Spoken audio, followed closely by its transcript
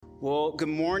Well, good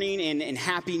morning and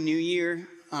happy New Year.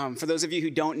 For those of you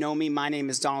who don't know me, my name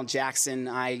is Donald Jackson.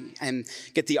 I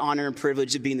get the honor and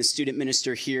privilege of being the student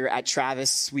minister here at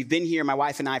Travis. We've been here, my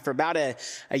wife and I, for about a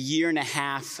year and a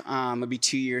half. It'll be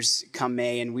 2 years come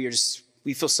May, and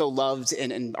we feel so loved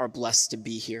and are blessed to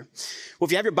be here. Well,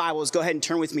 if you have your Bibles, go ahead and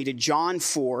turn with me to John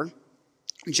 4.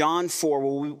 John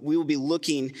 4, we will be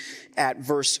looking at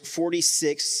verse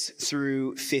 46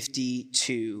 through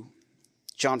 52.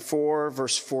 John 4,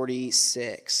 verse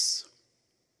 46.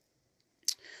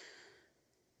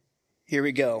 Here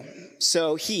we go.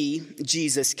 So he,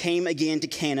 Jesus, came again to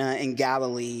Cana in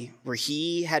Galilee, where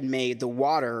he had made the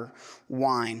water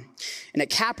wine. And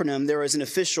at Capernaum, there was an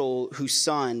official whose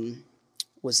son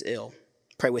was ill.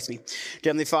 Pray with me.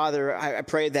 Dear Heavenly Father, I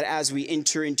pray that as we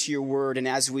enter into your word and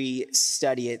as we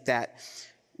study it, that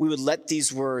we would let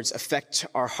these words affect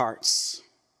our hearts,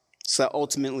 so that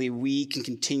ultimately we can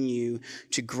continue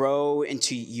to grow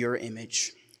into your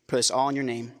image. Pray this all in your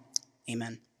name.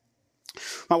 Amen.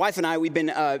 My wife and I, we've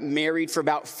been married for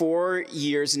about 4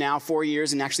 years now, 4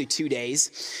 years and actually 2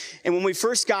 days. And when we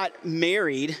first got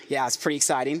married, yeah, it's pretty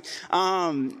exciting.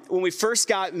 When we first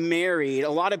got married,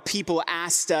 a lot of people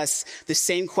asked us the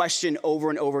same question over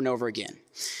and over and over again.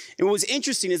 And what was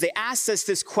interesting is they asked us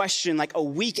this question like a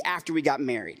week after we got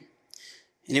married.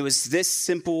 And it was this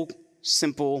simple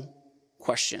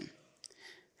question.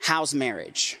 How's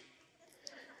marriage?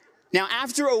 Now,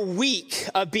 after a week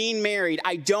of being married,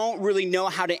 I don't really know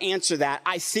how to answer that.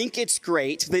 I think it's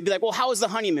great. They'd be like, well, how was the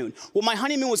honeymoon? Well, my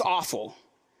honeymoon was awful.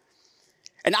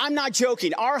 And I'm not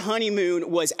joking. Our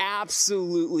honeymoon was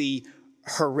absolutely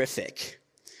horrific.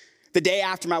 The day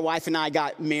after my wife and I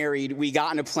got married, we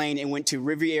got on a plane and went to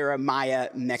Riviera Maya,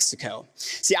 Mexico.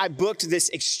 See, I booked this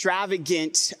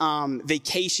extravagant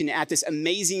vacation at this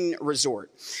amazing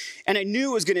resort. And I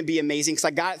knew it was going to be amazing because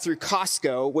I got it through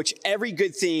Costco, which every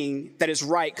good thing that is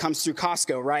right comes through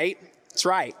Costco, right? That's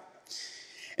right.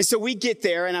 And so we get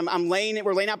there and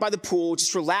we're laying out by the pool,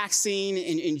 just relaxing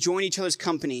and enjoying each other's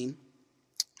company.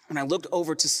 And I looked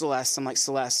over to Celeste. I'm like,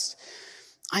 Celeste,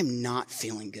 I'm not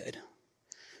feeling good.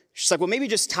 She's like, well, maybe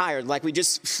just tired. Like we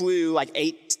just flew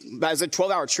it was a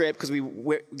 12-hour trip because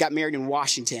we got married in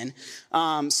Washington.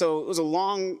 So it was a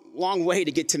long way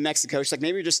to get to Mexico. She's like,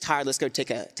 maybe you're just tired. Let's go take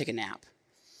a nap.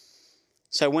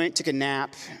 So I went, took a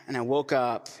nap, and I woke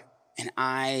up, and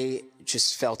I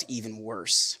just felt even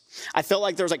worse. I felt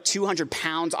like there was 200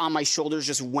 pounds on my shoulders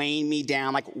just weighing me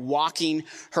down, walking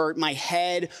hurt. My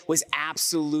head was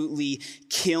absolutely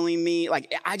killing me.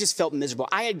 I just felt miserable.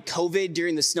 I had COVID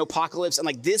during the snowpocalypse,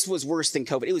 and this was worse than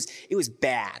COVID. It was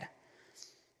bad.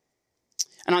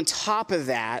 And on top of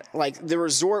that, the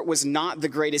resort was not the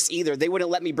greatest either. They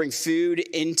wouldn't let me bring food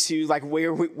into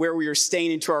where we were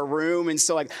staying into our room. And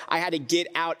so I had to get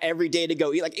out every day to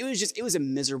go eat. It was a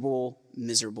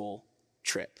miserable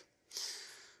trip.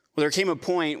 Well, there came a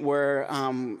point where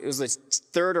it was the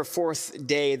third or fourth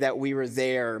day that we were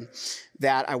there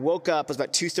that I woke up. It was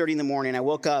about 2:30 in the morning. I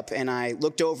woke up and I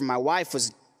looked over. My wife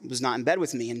was not in bed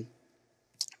with me,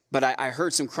 but I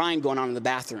heard some crying going on in the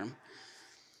bathroom.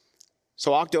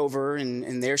 So I walked over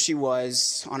and there she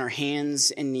was on her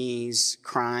hands and knees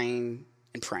crying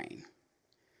and praying.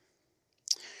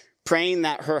 Praying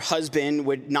that her husband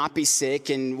would not be sick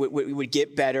and would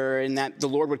get better and that the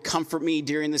Lord would comfort me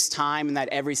during this time and that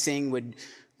everything would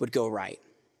go right.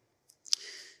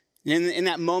 And in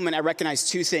that moment, I recognized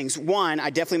two things. One, I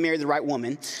definitely married the right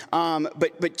woman.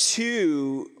 But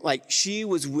two, she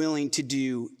was willing to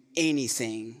do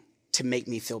anything to make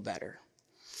me feel better.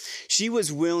 She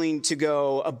was willing to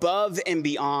go above and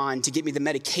beyond to get me the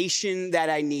medication that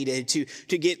I needed,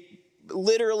 to get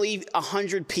literally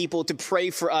 100 people to pray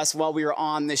for us while we were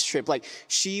on this trip.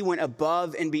 She went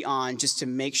above and beyond just to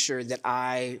make sure that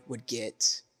I would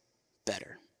get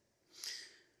better.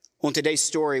 Well, in today's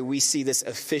story, we see this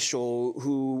official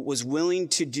who was willing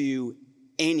to do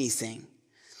anything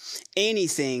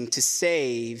to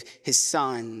save his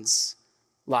son's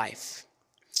life.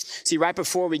 See, right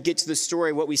before we get to the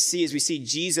story, what we see is we see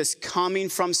Jesus coming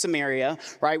from Samaria,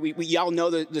 right? We all know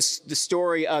the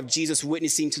story of Jesus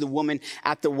witnessing to the woman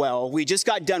at the well. We just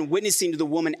got done witnessing to the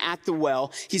woman at the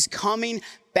well. He's coming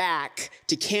back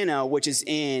to Cana, which is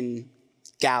in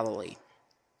Galilee.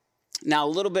 Now, a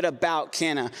little bit about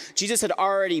Cana. Jesus had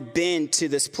already been to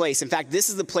this place. In fact, this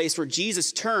is the place where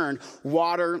Jesus turned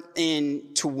water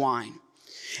into wine.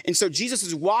 And so Jesus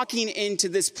is walking into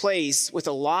this place with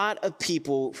a lot of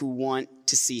people who want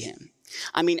to see him.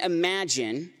 I mean,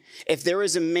 imagine if there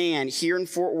was a man here in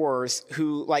Fort Worth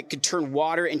who could turn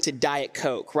water into Diet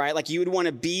Coke, right? Like you would want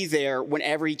to be there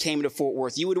whenever he came to Fort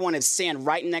Worth. You would want to stand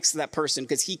right next to that person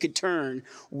because he could turn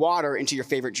water into your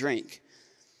favorite drink.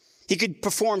 He could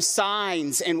perform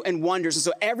signs and wonders. And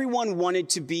so everyone wanted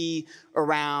to be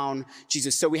around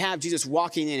Jesus. So we have Jesus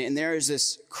walking in and there is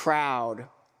this crowd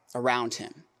around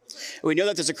him. We know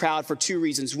that there's a crowd for two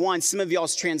reasons. One, some of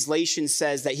y'all's translation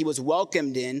says that he was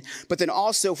welcomed in, but then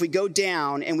also if we go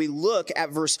down and we look at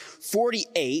verse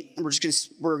 48,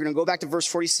 we're going to go back to verse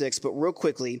 46, but real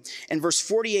quickly, in verse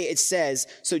 48 it says,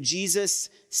 so Jesus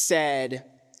said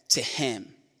to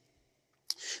him.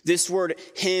 This word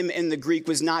him in the Greek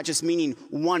was not just meaning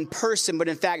one person, but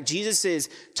in fact, Jesus is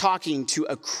talking to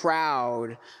a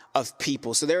crowd of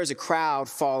people. So there is a crowd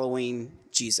following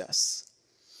Jesus.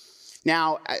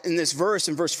 Now, in this verse,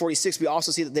 in verse 46, we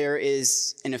also see that there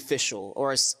is an official,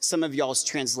 or as some of y'all's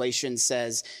translation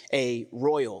says, a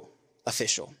royal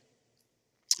official.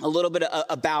 A little bit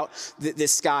about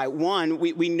this guy. One,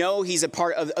 we know he's a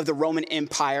part of the Roman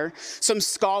Empire. Some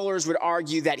scholars would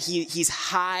argue that he's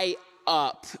high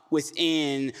up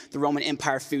within the Roman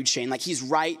Empire food chain, like he's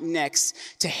right next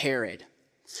to Herod.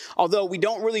 Although we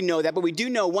don't really know that, but we do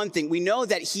know one thing. We know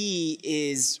that he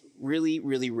is really,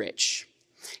 really rich.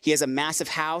 He has a massive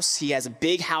house. He has a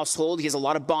big household. He has a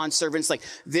lot of bondservants. Like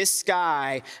this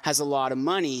guy has a lot of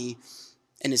money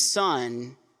and his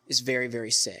son is very,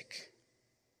 very sick.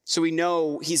 So we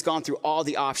know he's gone through all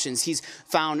the options. He's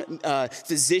found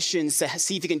physicians to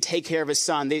see if he can take care of his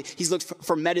son. He's looked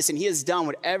for medicine. He has done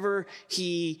whatever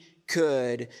he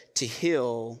could to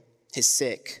heal his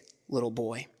sick little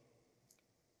boy.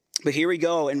 But here we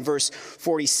go in verse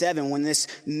 47. When this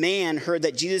man heard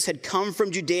that Jesus had come from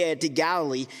Judea to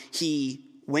Galilee, he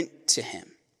went to him.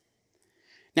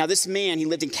 Now this man, he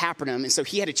lived in Capernaum, and so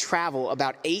he had to travel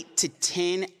about 8 to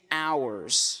 10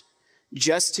 hours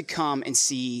just to come and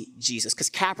see Jesus, because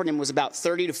Capernaum was about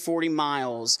 30 to 40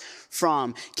 miles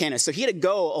from Cana. So he had to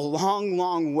go a long,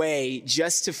 long way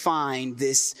just to find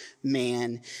this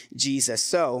man, Jesus.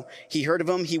 So he heard of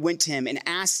him, he went to him and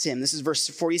asked him, this is verse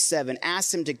 47,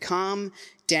 asked him to come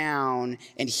down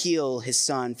and heal his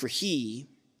son, for he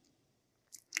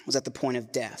was at the point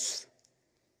of death.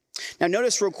 Now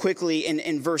notice real quickly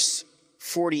in verse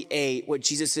 48 what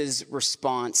Jesus'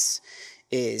 response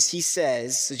is. He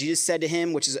says, so Jesus said to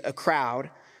him, which is a crowd,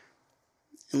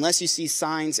 unless you see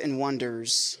signs and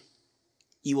wonders,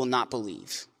 you will not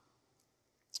believe.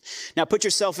 Now put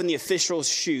yourself in the official's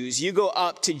shoes. You go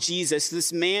up to Jesus,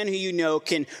 this man who you know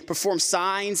can perform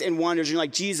signs and wonders. You're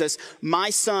like, Jesus, my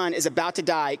son is about to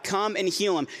die. Come and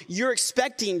heal him. You're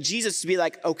expecting Jesus to be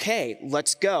like, okay,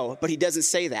 let's go. But he doesn't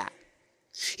say that.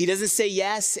 He doesn't say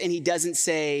yes, and he doesn't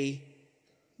say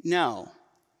no.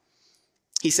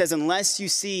 He says, unless you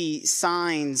see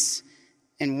signs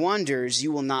and wonders,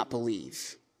 you will not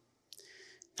believe.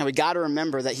 Now we got to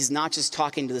remember that he's not just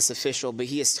talking to this official, but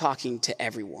he is talking to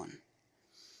everyone.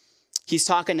 He's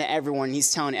talking to everyone.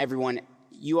 He's telling everyone,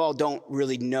 you all don't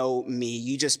really know me.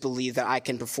 You just believe that I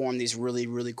can perform these really,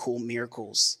 really cool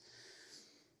miracles.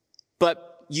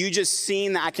 But you just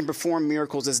seeing that I can perform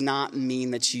miracles does not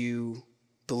mean that you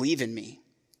believe in me.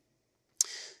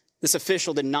 This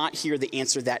official did not hear the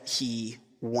answer that he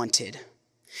wanted.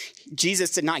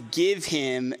 Jesus did not give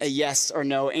him a yes or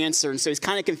no answer. And so he's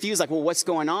kind of confused, like, well, what's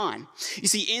going on? You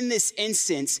see, in this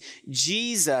instance,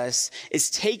 Jesus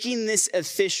is taking this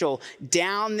official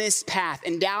down this path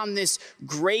and down this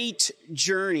great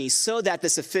journey so that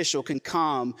this official can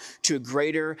come to a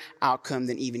greater outcome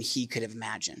than even he could have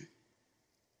imagined.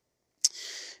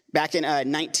 Back in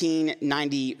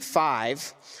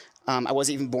 1995, I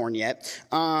wasn't even born yet.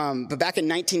 But back in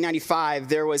 1995,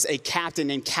 there was a captain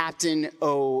named Captain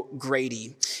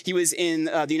O'Grady. He was in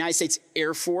the United States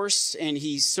Air Force, and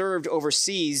he served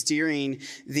overseas during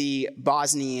the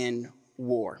Bosnian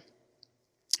War.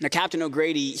 Now, Captain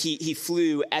O'Grady, he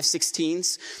flew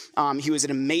F-16s. He was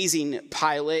an amazing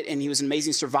pilot, and he was an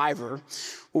amazing survivor.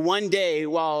 Well, one day,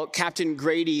 while Captain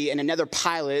Grady and another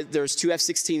pilot, there's two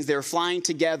F-16s, they were flying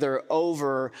together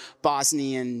over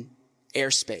Bosnian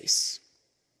airspace.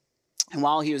 And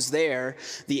while he was there,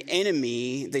 the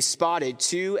enemy, they spotted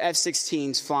two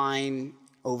F-16s flying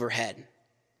overhead.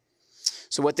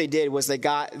 So what they did was they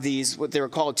got these, what they were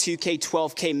called 2K,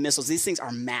 12K missiles. These things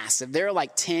are massive. They're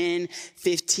like 10,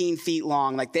 15 feet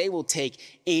long. Like they will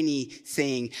take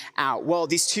anything out. Well,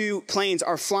 these two planes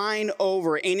are flying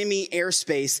over enemy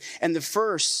airspace, and the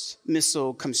first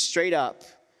missile comes straight up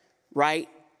right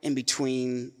in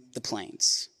between the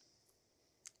planes.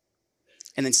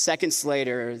 And then seconds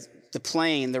later, the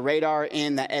plane, the radar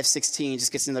in that F-16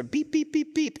 just gets another beep, beep,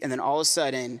 beep, beep. And then all of a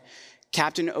sudden,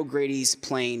 Captain O'Grady's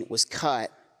plane was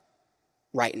cut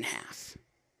right in half.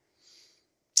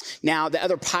 Now, the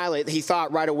other pilot, he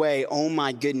thought right away, oh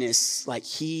my goodness, like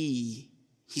he's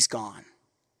gone.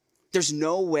 There's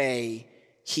no way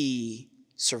he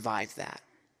survived that.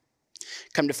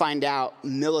 Come to find out,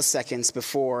 milliseconds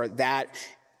before that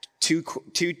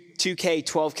 2K,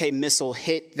 12K missile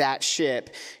hit that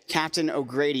ship, Captain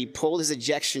O'Grady pulled his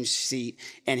ejection seat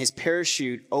and his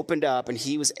parachute opened up and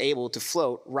he was able to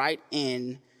float right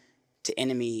in to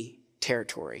enemy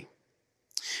territory.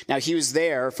 Now, he was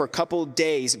there for a couple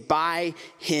days by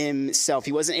himself.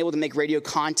 He wasn't able to make radio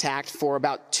contact for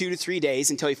about 2 to 3 days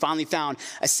until he finally found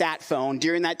a sat phone.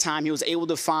 During that time, he was able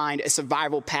to find a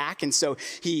survival pack. And so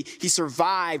he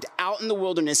survived out in the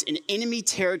wilderness in enemy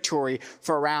territory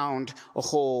for around a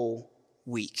whole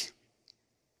week.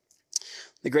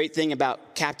 The great thing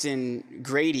about Captain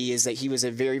Grady is that he was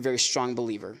a very, very strong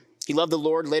believer. He loved the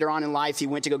Lord. Later on in life, he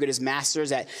went to go get his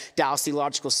master's at Dallas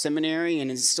Theological Seminary and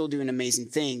is still doing amazing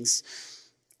things.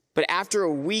 But after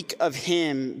a week of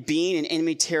him being in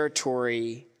enemy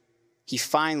territory, he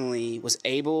finally was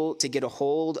able to get a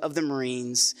hold of the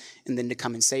Marines and then to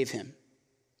come and save him.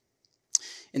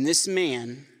 And this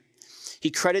man,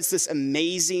 he credits this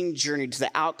amazing journey to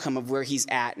the outcome of where he's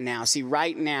at now. See,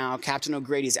 right now, Captain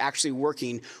O'Grady is actually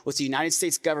working with the United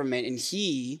States government, and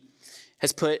he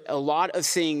has put a lot of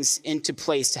things into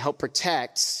place to help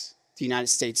protect the United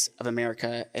States of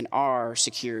America and our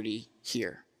security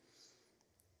here.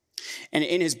 And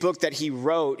in his book that he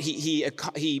wrote,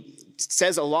 he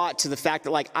says a lot to the fact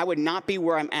that, like, I would not be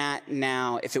where I'm at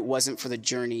now if it wasn't for the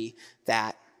journey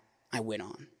that I went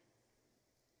on.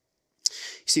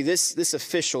 See, this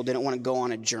official didn't want to go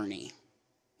on a journey.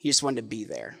 He just wanted to be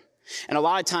there. And a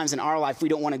lot of times in our life, we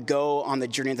don't want to go on the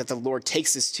journey that the Lord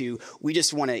takes us to. We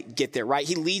just want to get there, right?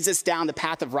 He leads us down the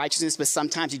path of righteousness, but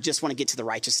sometimes you just want to get to the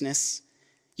righteousness.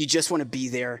 You just want to be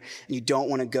there, and you don't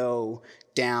want to go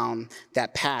down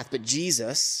that path. But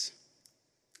Jesus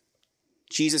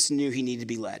knew he needed to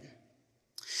be led.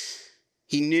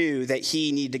 He knew that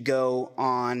he needed to go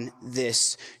on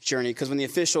this journey, because when the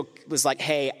official was like,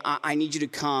 hey, I need you to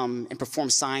come and perform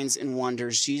signs and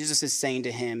wonders, Jesus is saying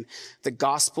to him, the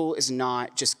gospel is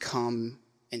not just come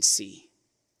and see.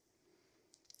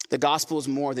 The gospel is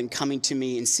more than coming to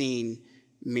me and seeing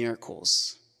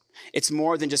miracles. It's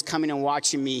more than just coming and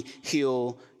watching me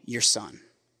heal your son.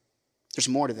 There's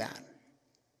more to that.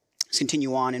 Let's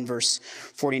continue on in verse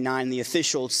 49. The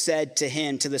official said to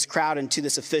him, to this crowd and to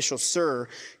this official, sir,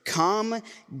 come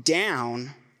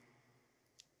down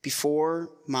before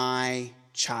my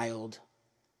child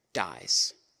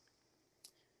dies.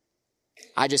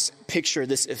 I just picture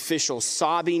this official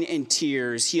sobbing in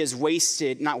tears. He has he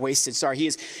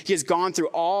has gone through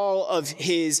all of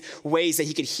his ways that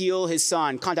he could heal his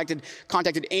son,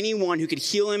 contacted anyone who could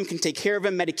heal him, can take care of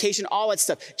him, medication, all that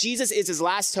stuff. Jesus is his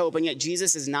last hope, and yet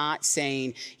Jesus is not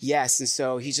saying yes. And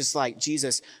so he's just like,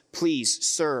 Jesus, please,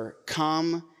 sir,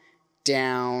 come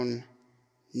down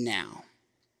now.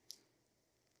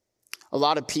 A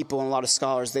lot of people and a lot of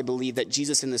scholars, they believe that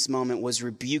Jesus in this moment was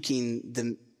rebuking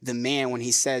the man when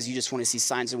he says, you just want to see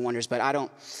signs and wonders. But I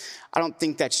don't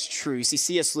think that's true. You see,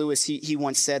 C.S. Lewis, he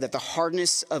once said that the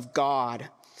hardness of God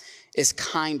is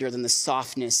kinder than the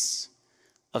softness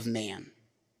of man.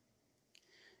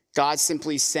 God's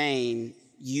simply saying,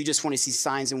 you just want to see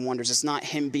signs and wonders. It's not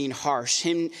him being harsh.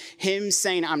 Him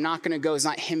saying, I'm not going to go, is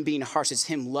not him being harsh. It's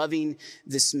him loving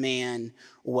this man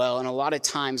well. And a lot of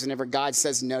times, whenever God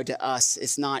says no to us,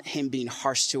 it's not him being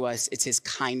harsh to us. It's his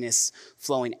kindness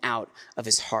flowing out of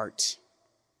his heart.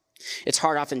 It's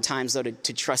hard oftentimes, though,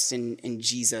 to trust in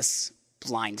Jesus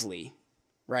blindly,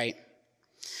 right?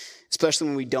 Especially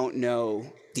when we don't know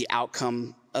the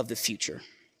outcome of the future.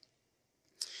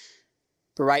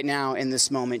 But right now, in this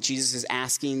moment, Jesus is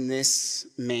asking this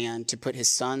man to put his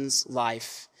son's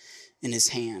life in his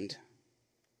hand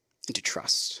and to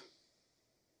trust.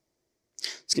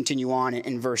 Let's continue on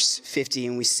in verse 50,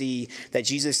 and we see that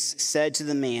Jesus said to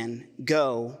the man,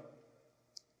 go,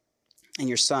 and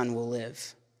your son will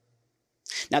live.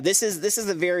 Now, this is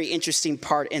a very interesting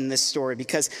part in this story,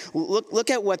 because look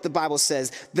at what the Bible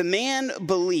says. The man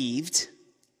believed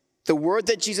the word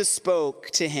that Jesus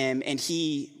spoke to him, and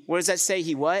what does that say?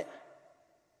 He what?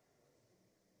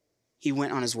 He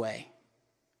went on his way.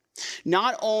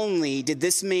 Not only did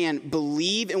this man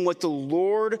believe in what the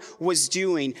Lord was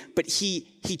doing, but he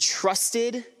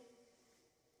trusted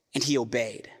and he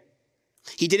obeyed.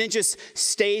 He didn't just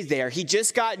stay there. He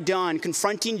just got done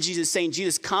confronting Jesus, saying,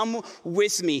 Jesus, come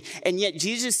with me. And yet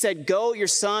Jesus said, go, your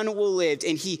son will live.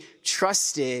 And he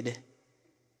trusted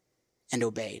and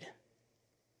obeyed.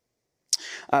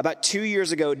 About 2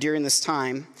 years ago during this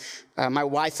time, my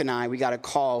wife and I, we got a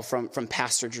call from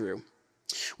Pastor Drew.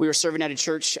 We were serving at a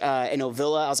church in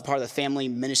Ovilla. I was a part of the family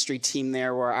ministry team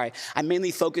there where I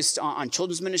mainly focused on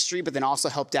children's ministry, but then also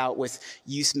helped out with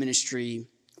youth ministry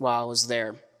while I was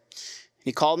there.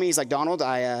 He called me. He's like, Donald,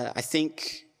 I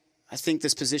think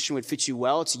this position would fit you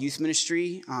well. It's a youth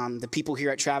ministry. The people here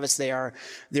at Travis, they're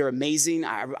amazing.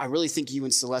 I really think you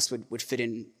and Celeste would fit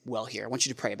in well here. I want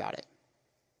you to pray about it.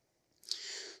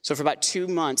 So for about 2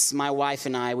 months, my wife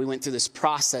and I, we went through this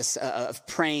process of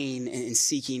praying and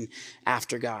seeking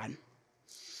after God.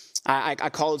 I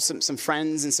called some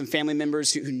friends and some family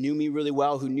members who knew me really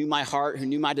well, who knew my heart, who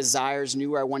knew my desires,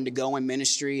 knew where I wanted to go in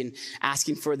ministry, and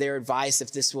asking for their advice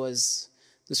if this was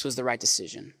the right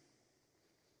decision.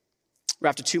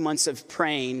 After 2 months of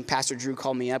praying, Pastor Drew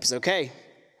called me up and said, okay,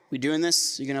 we doing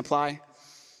this? You gonna apply?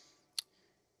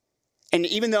 And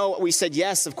even though we said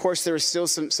yes, of course, there was still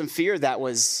some fear that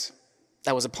was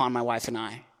upon my wife and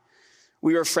I.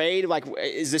 We were afraid, like,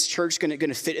 is this church gonna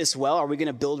fit us well? Are we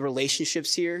gonna build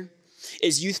relationships here?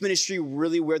 Is youth ministry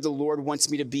really where the Lord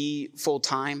wants me to be full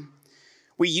time?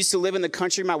 We used to live in the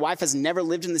country. My wife has never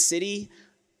lived in the city.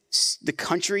 The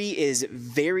country is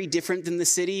very different than the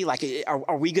city. Like,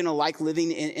 are we gonna like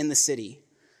living in the city?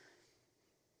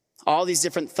 All these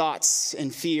different thoughts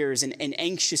and fears and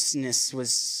anxiousness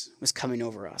was coming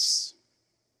over us.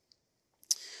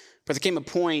 But there came a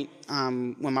point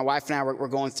when my wife and I were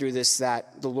going through this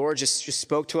that the Lord just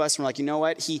spoke to us, and we're like, you know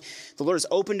what? The Lord has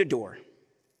opened a door.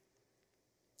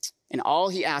 And all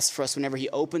he asks for us whenever he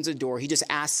opens a door, he just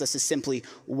asks us to simply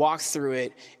walk through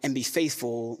it and be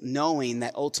faithful, knowing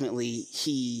that ultimately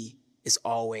he is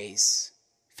always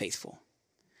faithful.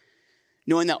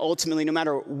 Knowing that ultimately, no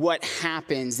matter what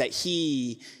happens, that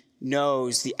he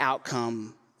knows the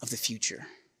outcome of the future.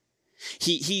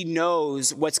 He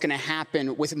knows what's going to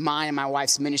happen with my and my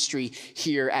wife's ministry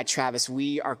here at Travis.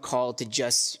 We are called to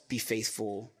just be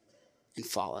faithful and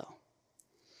follow.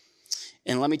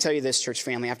 And let me tell you this, church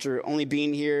family, after only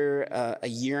being here a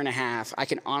year and a half, I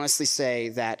can honestly say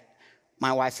that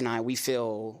my wife and I, we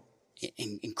feel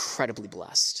incredibly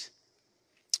blessed.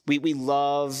 We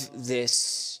love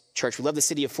this church. We love the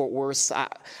city of Fort Worth.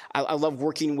 I love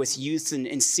working with youth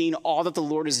and seeing all that the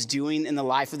Lord is doing in the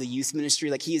life of the youth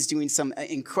ministry. Like, he is doing some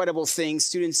incredible things.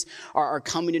 Students are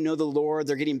coming to know the Lord.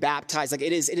 They're getting baptized. Like,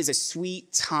 it is a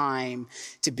sweet time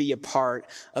to be a part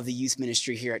of the youth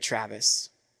ministry here at Travis.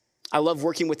 I love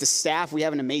working with the staff. We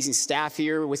have an amazing staff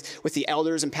here with the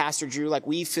elders and Pastor Drew. Like,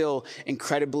 we feel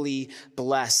incredibly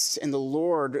blessed. And the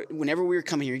Lord, whenever we were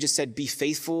coming here, he just said, be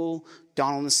faithful,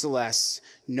 Donald and Celeste.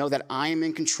 Know that I am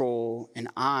in control and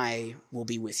I will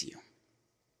be with you.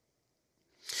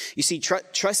 You see,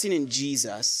 trusting in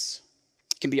Jesus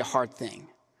can be a hard thing.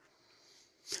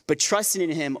 But trusting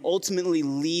in him ultimately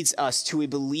leads us to a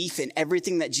belief in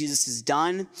everything that Jesus has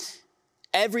done,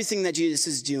 everything that Jesus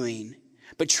is doing.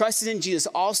 But trusting in Jesus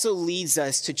also leads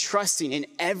us to trusting in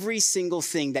every single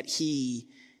thing that he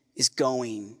is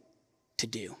going to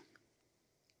do.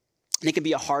 And it can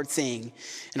be a hard thing,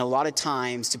 and a lot of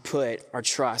times, to put our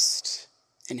trust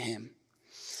in him.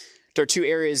 There are two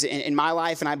areas in my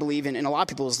life, and I believe in a lot of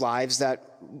people's lives,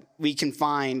 that we can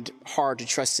find hard to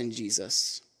trust in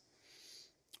Jesus.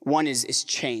 One is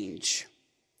change.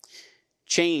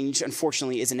 Change,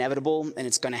 unfortunately, is inevitable, and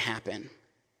it's going to happen.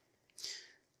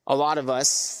 A lot of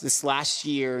us, this last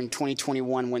year in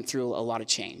 2021, went through a lot of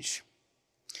change.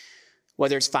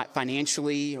 Whether it's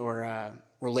financially or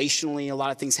relationally, a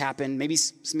lot of things happened. Maybe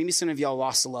some of y'all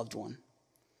lost a loved one.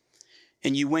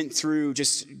 And you went through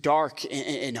just dark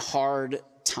and hard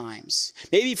times.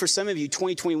 Maybe for some of you,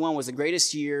 2021 was the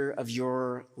greatest year of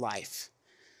your life.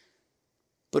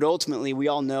 But ultimately, we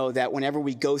all know that whenever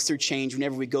we go through change,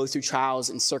 whenever we go through trials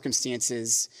and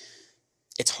circumstances,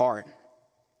 it's hard.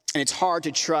 And it's hard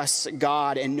to trust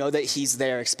God and know that he's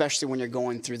there, especially when you're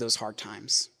going through those hard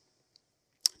times.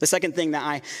 The second thing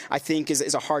that I think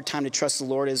is a hard time to trust the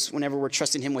Lord is whenever we're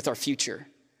trusting him with our future.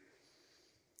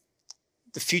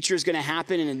 The future is going to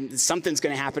happen, and something's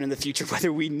going to happen in the future,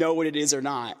 whether we know what it is or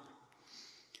not.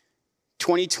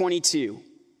 2022,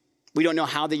 we don't know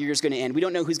how the year is going to end. We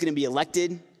don't know who's going to be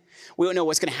elected. We don't know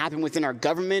what's going to happen within our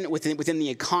government, within the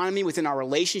economy, within our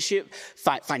relationship.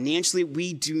 Financially,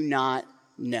 we do not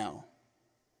know.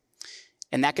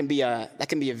 And that can be a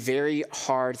very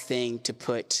hard thing to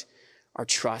put our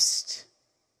trust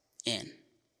in.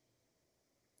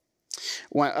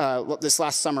 This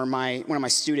last summer, one of my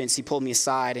students, he pulled me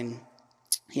aside and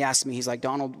he asked me, he's like,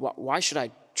 Donald, why should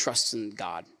I trust in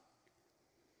God?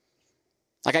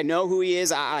 Like, I know who he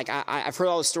is. I've heard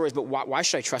all the stories, but why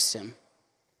should I trust him?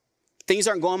 Things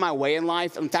aren't going my way in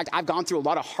life. In fact, I've gone through a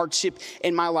lot of hardship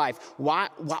in my life. Why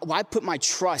put my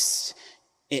trust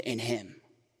in him?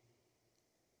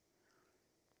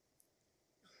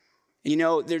 And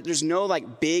there's no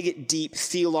like big, deep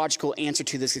theological answer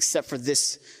to this except for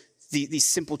these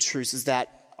simple truths, is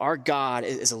that our God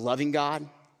is a loving God.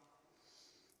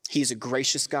 He is a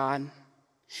gracious God.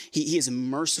 He is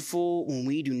merciful when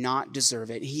we do not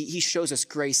deserve it. He shows us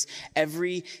grace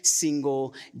every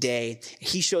single day.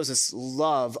 He shows us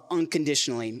love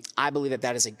unconditionally. I believe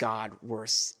that is a God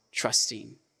worth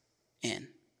trusting in.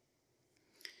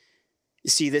 You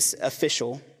see, this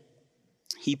official,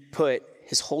 he put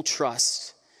his whole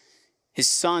trust, his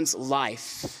son's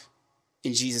life,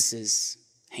 in Jesus'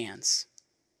 hands.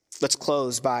 Let's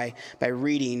close by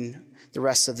reading the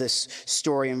rest of this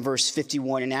story in verse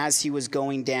 51. And as he was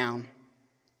going down,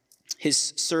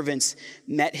 his servants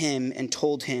met him and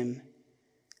told him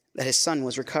that his son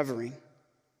was recovering.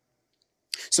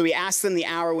 So he asked them the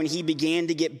hour when he began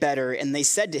to get better, and they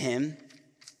said to him,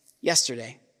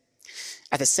 yesterday,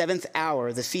 at the 7th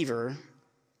hour, the fever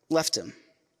left him.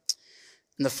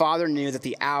 And the father knew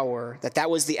that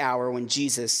was the hour when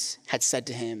Jesus had said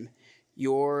to him,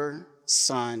 your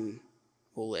son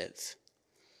will live.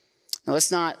 Now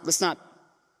let's not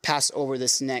pass over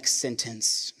this next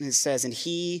sentence. It says, and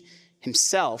he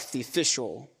himself, the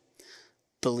official,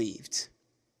 believed.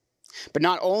 But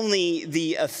not only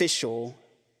the official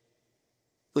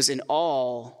was in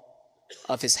awe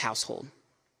of his household.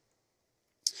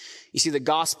 You see, the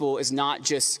gospel is not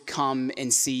just come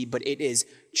and see, but it is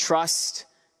trust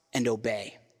and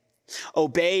obey.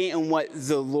 Obey in what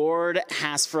the Lord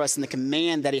has for us and the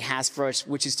command that he has for us,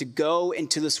 which is to go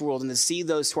into this world and to see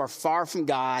those who are far from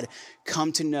God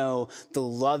come to know the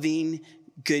loving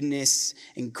goodness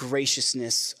and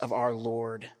graciousness of our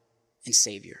Lord and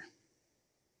Savior.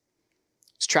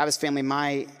 So Travis family,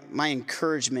 my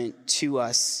encouragement to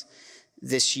us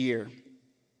this year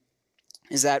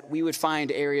is that we would find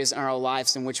areas in our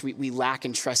lives in which we lack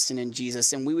in trusting in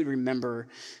Jesus, and we would remember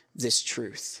this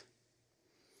truth.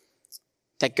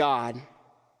 That God,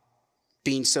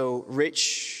 being so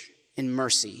rich in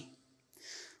mercy,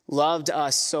 loved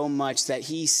us so much that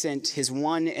he sent his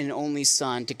one and only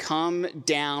son to come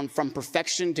down from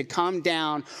perfection, to come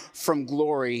down from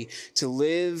glory, to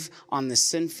live on the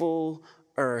sinful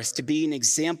earth, to be an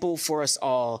example for us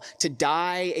all, to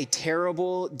die a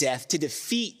terrible death, to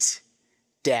defeat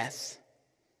death,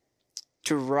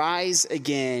 to rise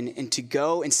again and to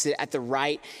go and sit at the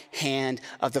right hand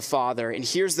of the Father. And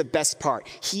here's the best part.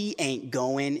 He ain't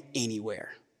going anywhere.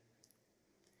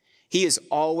 He is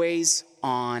always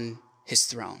on his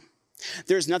throne.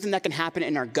 There's nothing that can happen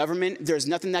in our government. There's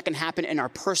nothing that can happen in our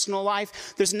personal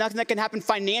life. There's nothing that can happen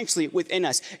financially within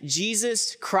us.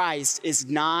 Jesus Christ is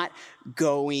not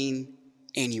going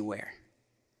anywhere.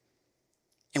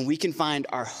 And we can find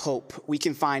our hope. We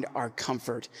can find our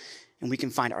comfort. And we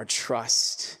can find our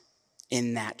trust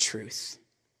in that truth.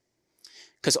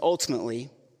 Because ultimately,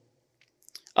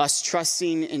 us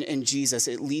trusting in Jesus,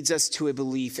 it leads us to a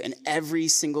belief in every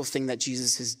single thing that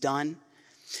Jesus has done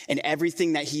and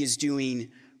everything that he is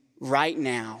doing right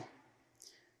now,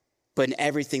 but in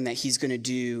everything that he's going to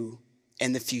do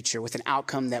in the future with an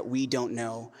outcome that we don't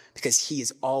know, because he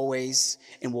is always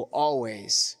and will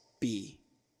always be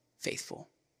faithful.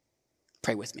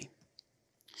 Pray with me.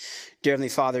 Dear Heavenly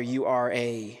Father, you are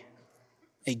a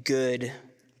good,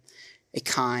 a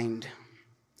kind,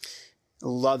 a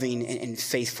loving, and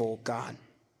faithful God.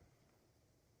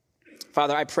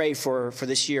 Father, I pray for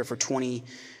this year, for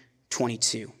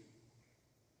 2022.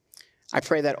 I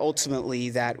pray that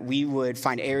ultimately that we would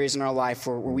find areas in our life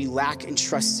where we lack in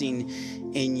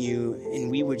trusting in you, and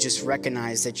we would just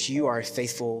recognize that you are a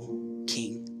faithful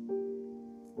King,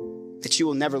 that you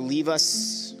will never leave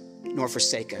us nor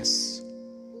forsake us,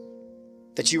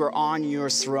 that you are on your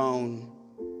throne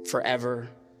forever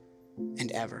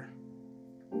and ever.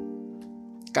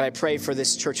 God, I pray for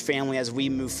this church family as we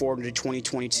move forward into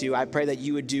 2022. I pray that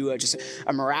you would do just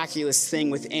a miraculous thing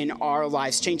within our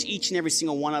lives. Change each and every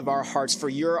single one of our hearts for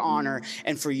your honor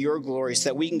and for your glory, so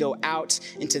that we can go out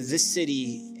into this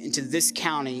city, into this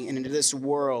county, and into this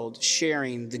world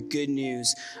sharing the good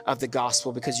news of the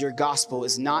gospel. Because your gospel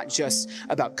is not just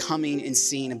about coming and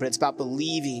seeing, but it's about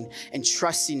believing and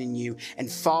trusting in you and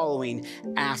following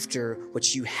after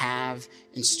what you have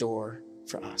in store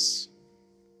for us.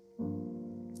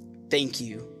 Thank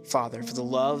you, Father, for the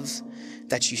love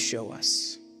that you show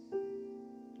us.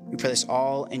 We pray this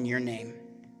all in your name.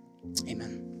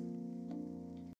 Amen.